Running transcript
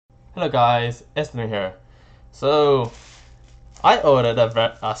Hello guys, Eston here. So, I ordered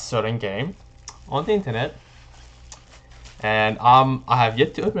a certain game on the internet, and I have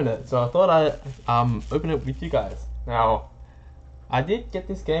yet to open it. So I thought I open it with you guys. Now, I did get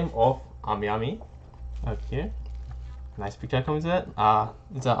this game off AmiAmi. Over here, nice picture comes with it.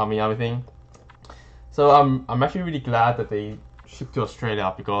 It's an AmiAmi thing. So I'm actually really glad that they shipped to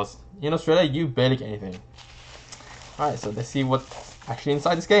Australia, because in Australia you barely get anything. Alright, so let's see what's actually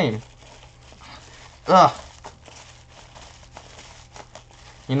inside this game. Ugh.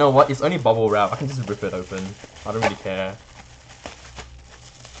 You know what? It's only bubble wrap. I can just rip it open. I don't really care.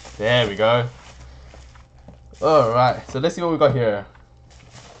 There we go. Alright, so let's see what we got here.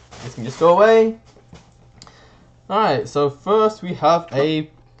 This can just go away. Alright, so first we have a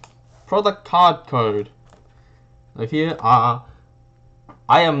product card code. Over here, I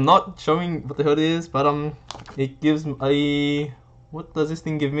am not showing what the hell it is, but it gives a, what does this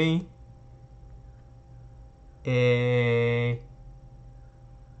thing give me?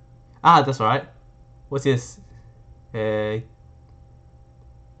 That's right. What's this? A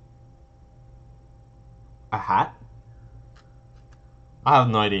hat? I have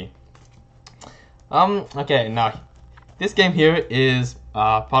no idea. Okay, now this game here is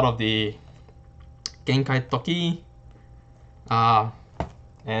part of the Genkai Tokki,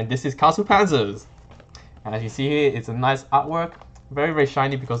 and this is Castle Panzers. And as you see here, it's a nice artwork, very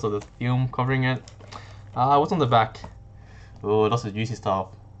shiny because of the film covering it. What's on the back? Oh, lots of juicy stuff.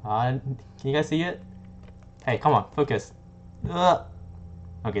 Can you guys see it? Hey, come on, focus.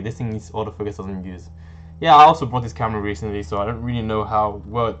 Okay, this thing needs autofocus, doesn't use. Yeah, I also bought this camera recently, so I don't really know how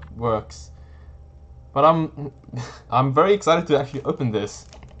well it works. But I'm very excited to actually open this.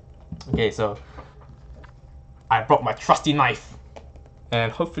 Okay, so I brought my trusty knife,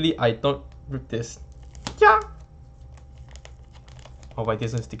 and hopefully I don't rip this. Yeah. Oh wait,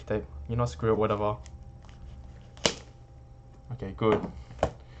 there's no sticky tape. You know, screw it, whatever. Okay, good.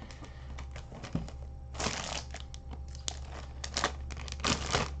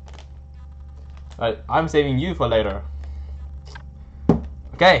 Alright, I'm saving you for later.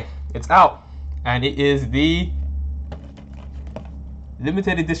 Okay, it's out, and it is the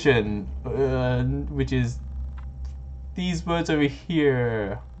limited edition, which is these words over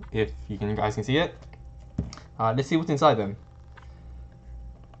here. If you guys can see it. Let's see what's inside then.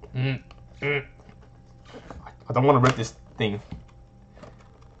 I don't want to rip this thing.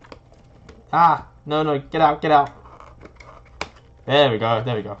 No, get out. There we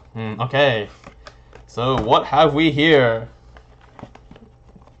go. Okay. So what have we here?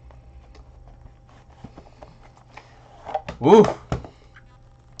 Woo!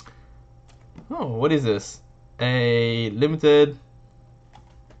 Oh, what is this? A limited.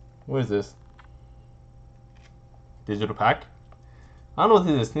 What is this? Digital pack. I don't know what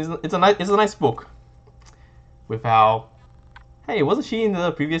this is. It's a nice book. With our. Hey, wasn't she in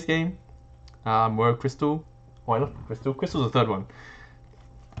the previous game? More Crystal. Why not Crystal? Crystal's the third one.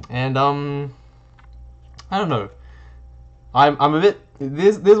 And I don't know. I'm a bit.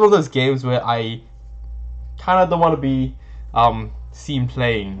 This is one of those games where I kind of don't want to be seen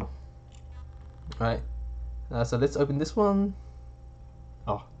playing. Right. So let's open this one.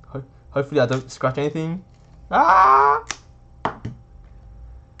 Oh, hopefully I don't scratch anything.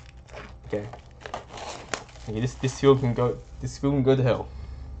 Okay. Okay, this film can go. This film can go to hell.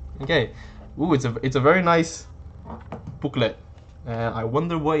 Okay. Ooh, it's a very nice booklet. I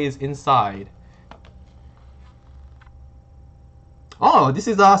wonder what is inside. Oh, this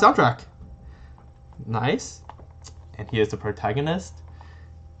is our soundtrack. Nice. And here's the protagonist.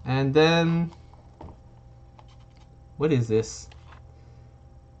 And then, what is this?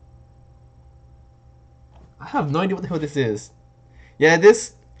 I have no idea what the hell this is. Yeah,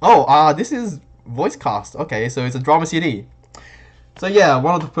 this. Oh, this is voice cast. Okay, so it's a drama CD. So yeah,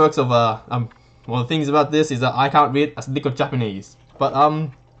 one of the perks of one of the things about this is that I can't read a lick of Japanese, but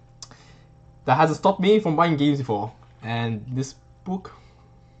that hasn't stopped me from buying games before. And this book,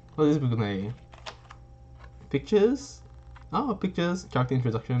 what is this book name? Pictures. Oh, pictures. Character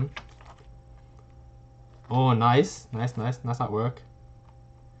introduction. Oh, nice artwork.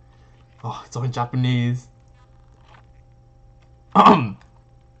 Oh, it's all in Japanese.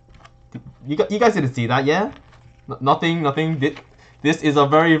 You guys didn't see that, yeah? Nothing. This is a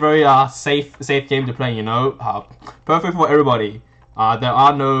very safe game to play. You know, perfect for everybody. There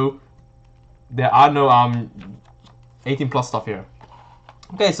are no 18+ stuff here.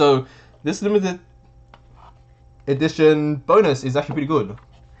 Okay, so this limited edition bonus is actually pretty good,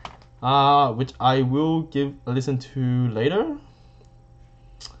 which I will give a listen to later.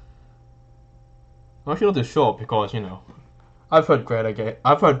 I'm actually not too sure because, you know, I've heard greater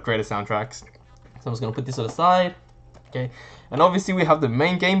soundtracks. So I'm just gonna put this to the side. Okay, and obviously we have the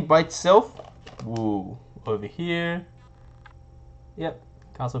main game by itself. Ooh, over here. Yep,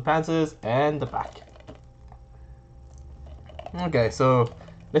 Castle Panzers and the back. Okay, so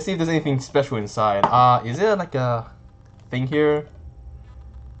let's see if there's anything special inside. Is there like a thing here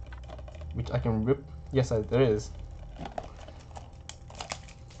which I can rip? Yes, there is.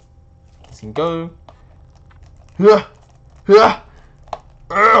 This can go.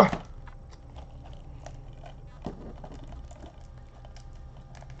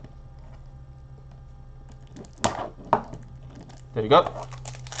 There we go.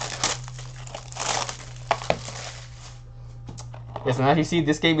 Yes, and as you see,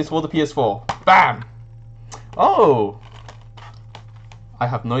 this game is for the PS4. Bam! Oh! I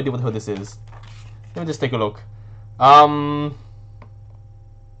have no idea what the hell this is. Let me just take a look.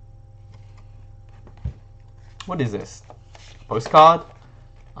 What is this? Postcard?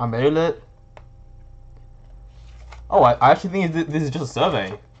 Amulet? Oh, I actually think this is just a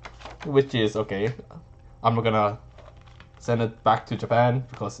survey. Which is okay. I'm not gonna send it back to Japan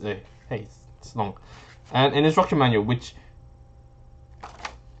because, hey, it's long. And an instruction manual, which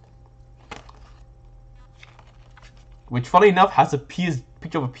funny enough has a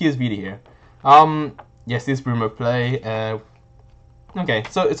picture of a PS Vita here. Yes, this remote play. Okay,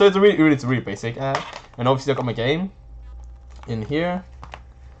 so it's really basic. And obviously I got my game in here.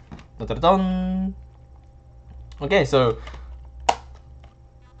 Dun, dun, dun. Okay, so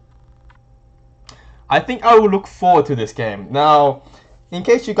I think I will look forward to this game. Now, in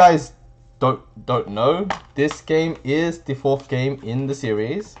case you guys don't know, this game is the 4th game in the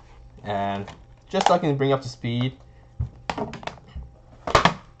series, and just so I can bring up to speed.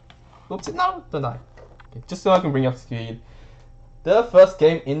 Oops, no, don't die. Okay, just so I can bring up to speed. The first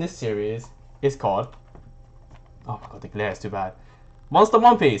game in this series is called, oh my god, the glare is too bad, Monster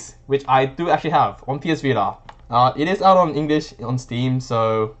One Piece, which I do actually have on PS Vita. It is out on English on Steam,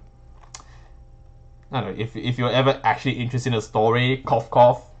 so I don't know, if you're ever actually interested in a story, cough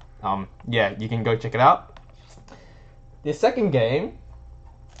cough, yeah, you can go check it out. The second game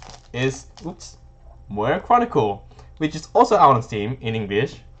is, oops, Moira Chronicle, which is also out on Steam in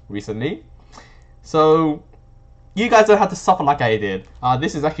English recently. So you guys don't have to suffer like I did.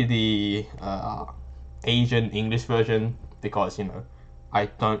 This is actually the Asian English version because, you know, I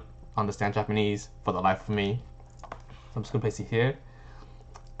don't understand Japanese for the life of me. So I'm just gonna place it here.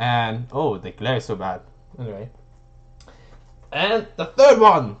 And oh, the glare is so bad. Anyway. And the third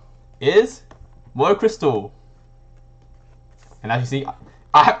one is Moira Crystal. And as you see,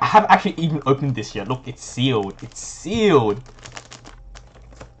 I haven't actually even opened this yet. Look, it's sealed. It's sealed.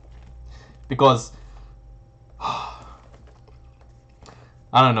 Because I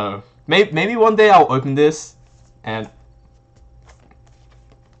don't know. Maybe one day I'll open this and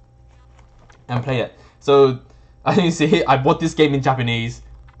play it. So as you see, I bought this game in Japanese.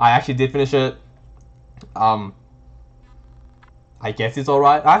 I actually did finish it. I guess it's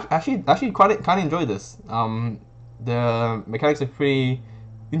alright. I actually quite enjoy this. The mechanics are pretty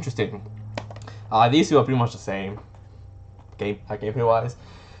interesting. These two are pretty much the same gameplay wise.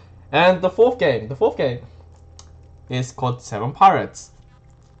 And the fourth game is called Seven Pirates.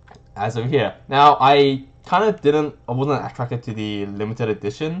 As over here. Now I wasn't attracted to the limited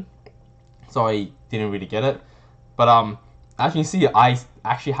edition, so I didn't really get it. But as you can see, I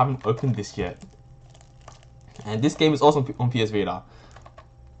actually haven't opened this yet. And this game is also on PS Vita.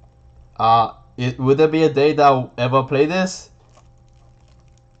 Would there be a day that I'll ever play this?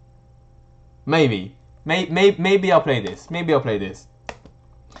 Maybe. Maybe I'll play this. Maybe I'll play this.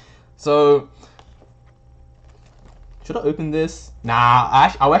 So, should I open this?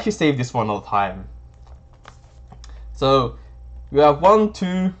 Nah, I'll actually save this for another time. So, we have 1,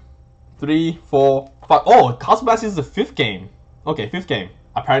 2, 3, 4, 5. Oh, Castle Panzers is the 5th game. Okay, 5th game.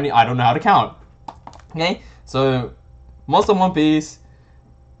 Apparently, I don't know how to count. Okay, so Monster One Piece,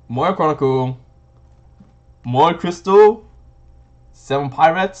 Moira Chronicle, Moira Crystal, 7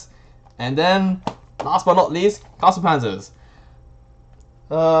 Pirates, and then last but not least, Castle Panzers.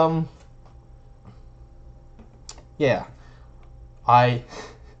 Yeah, I'm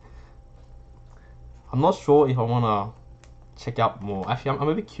not sure if I wanna check out more. Actually, I'm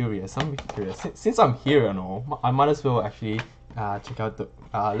a bit curious. Since I'm here and all, I might as well actually check out the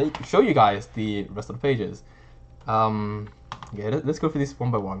show you guys the rest of the pages. Yeah, let's go through this one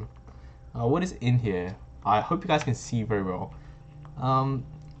by one. What is in here? I hope you guys can see very well.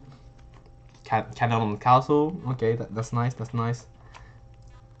 Cannon on the castle. Okay, that's nice. That's nice.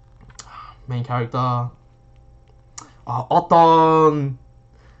 Main character. Autumn.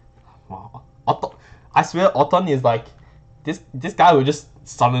 Wow. I swear, Autumn is like this guy was just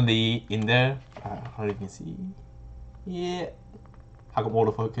suddenly in there. I don't know if you can see. Yeah, how come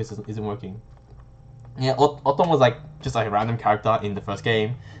autofocus isn't working? Yeah, Otton was like just like a random character in the first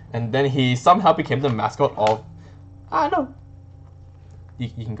game, and then he somehow became the mascot of. I don't know.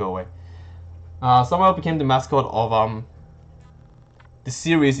 You can go away. Somehow became the mascot of the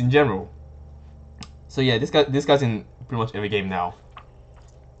series in general. So yeah, this guy's in pretty much every game now.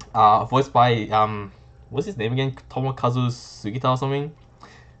 Voiced by what's his name again? Tomokazu Sugita or something.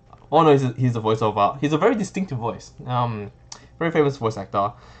 Oh no, he's the voice of he's a very distinctive voice. Very famous voice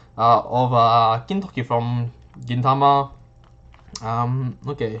actor of Genkai Tokki from Gintama.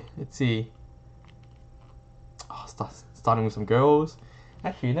 Okay, let's see. Oh, starting with some girls.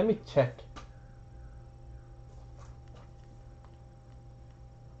 Actually, let me check.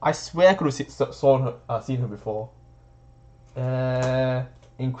 I swear I could have seen her before.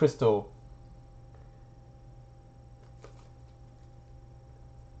 In Crystal.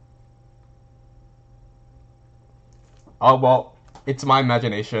 Oh well, it's my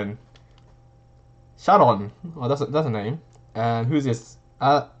imagination. Sharon. Oh, that's a name. And who's this?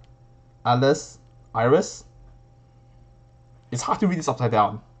 Iris. It's hard to read this upside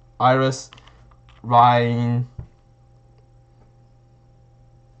down. Iris, Ryan,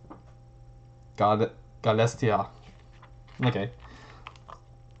 Galestia. Okay.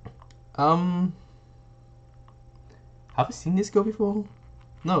 Have I seen this girl before?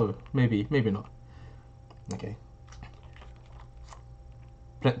 No, maybe not. Okay.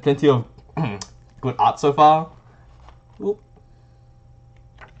 Plenty of good art so far. Oop.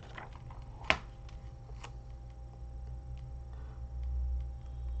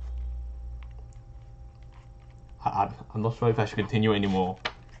 I'm not sure if I should continue anymore.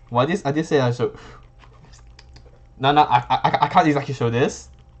 Well, I did say I should. No, I can't exactly show this.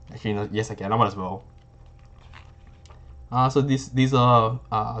 Actually, no, yes I can. I might as well. So these are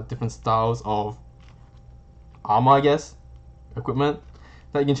different styles of armor, I guess, equipment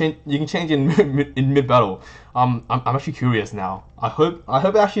that you can change in mid battle. I'm actually curious now. I hope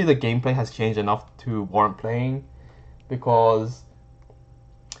actually the gameplay has changed enough to warrant playing, because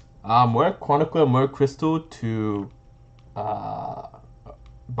Moira Chronicle and Moira Crystal to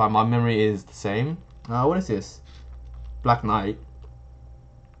by my memory is the same. What is this? Black Knight.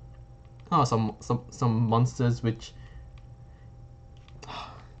 Oh, some monsters which.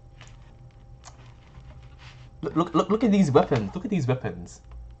 Look at these weapons. Look at these weapons.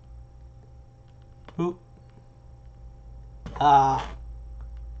 Who? I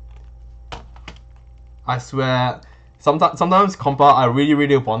swear. Sometimes Compa, I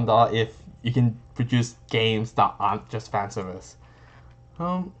really wonder if you can produce games that aren't just fan service.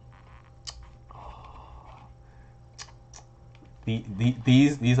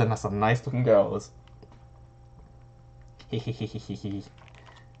 These are some nice looking girls.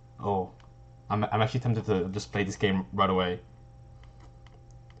 Oh, I'm actually tempted to just play this game right away.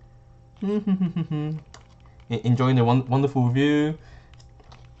 Enjoying the wonderful view.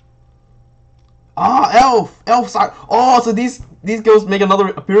 Elf side. Oh, so these girls make another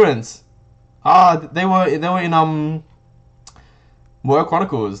appearance. They were in Moira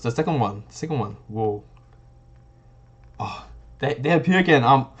Chronicles, the second one. Whoa. Oh, they appear again.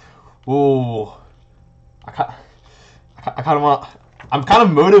 Whoa. I'm kind of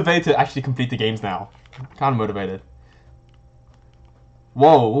motivated to actually complete the games now. I'm kind of motivated.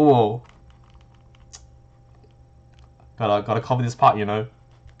 Whoa. Gotta cover this part, you know.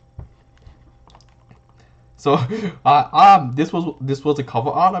 So, this was the cover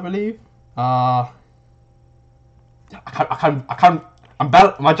art, I believe. I can't. I'm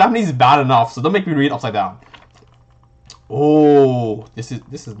bad. My Japanese is bad enough, so don't make me read upside down. Oh, this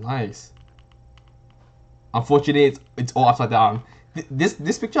is nice. Unfortunately, it's all upside down.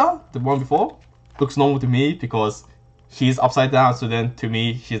 This picture, the one before, looks normal to me because she's upside down. So then, to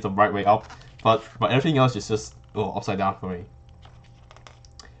me, she's the right way up. But everything else is just upside down for me.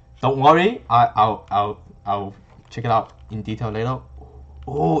 Don't worry, I'll check it out in detail later.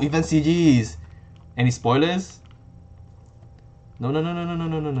 Oh, event CGs. Any spoilers? No.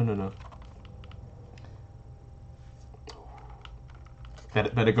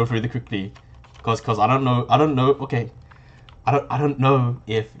 Better go through it quickly, cause I don't know. Okay, I don't know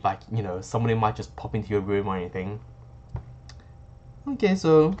if, like, you know, somebody might just pop into your room or anything. Okay,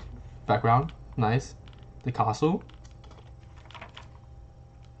 so background, nice. The castle.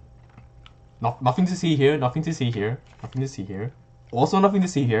 Nothing to see here. Nothing to see here. Also nothing to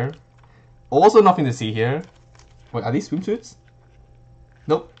see here. Wait, are these swimsuits?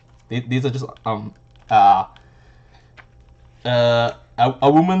 Nope. These are just a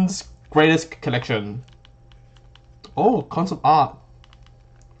woman's greatest collection. Oh, concept art.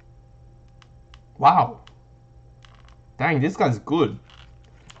 Wow. Dang, this guy's good.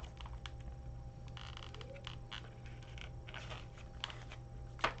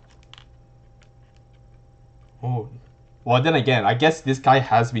 Oh. Well, then again, I guess this guy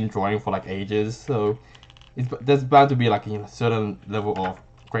has been drawing for like ages, so there's bound to be like a certain level of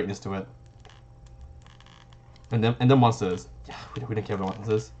greatness to it. And then monsters. Yeah, we don't care about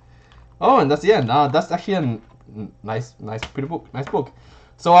monsters. Oh, and that's the end. That's actually a nice pretty book. Nice book.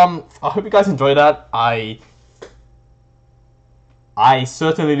 So I hope you guys enjoyed that. I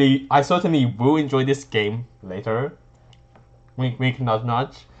certainly will enjoy this game later. Wink wink nudge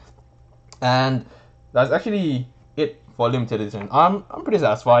nudge. And that's actually it for limited edition. I'm pretty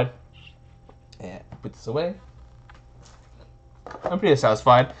satisfied. Yeah, put this away. I'm pretty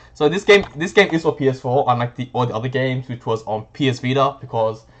satisfied. So this game is for PS4, unlike all the other games, which was on PS Vita,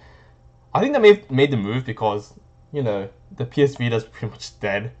 because I think they made the move because, you know, the PS Vita is pretty much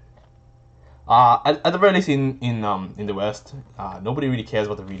dead. At the very least in the West, nobody really cares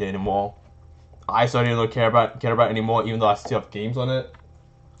about the Vita anymore. I certainly don't care about it anymore, even though I still have games on it.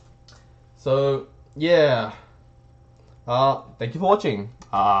 So yeah. Thank you for watching.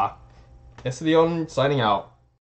 Leon signing out.